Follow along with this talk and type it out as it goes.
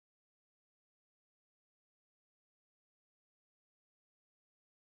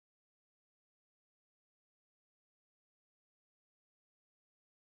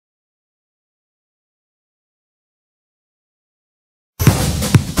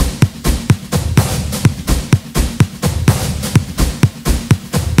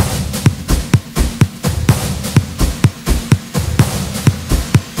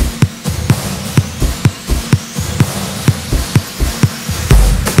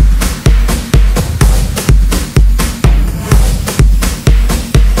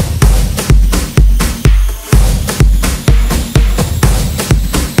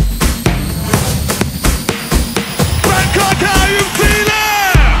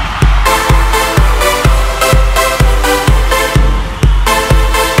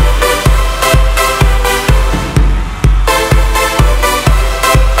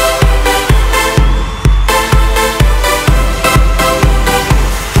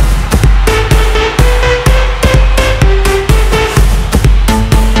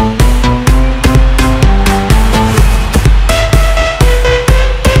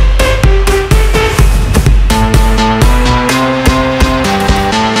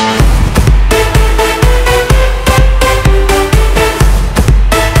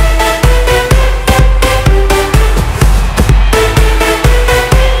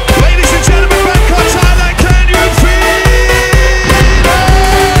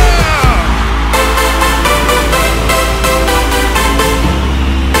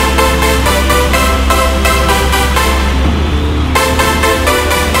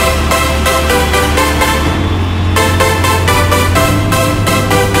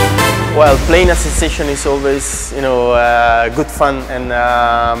Well, playing a sensation is always, good fun, and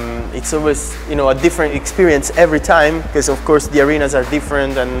it's always, a different experience every time, because of course the arenas are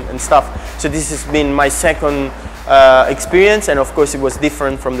different and stuff. So this has been my second experience, and of course it was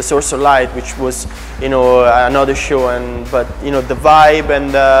different from the Source of Light, which was, another show. But the vibe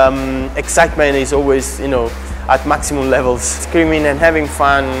and excitement is always, at maximum levels. Screaming and having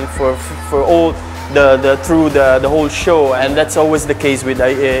fun for all through the whole show, and that's always the case with the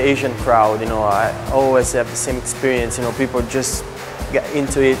Asian crowd. I always have the same experience. People just get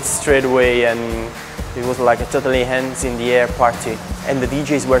into it straight away, and it was like a totally hands in the air party. And the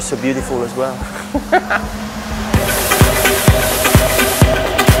DJs were so beautiful as well.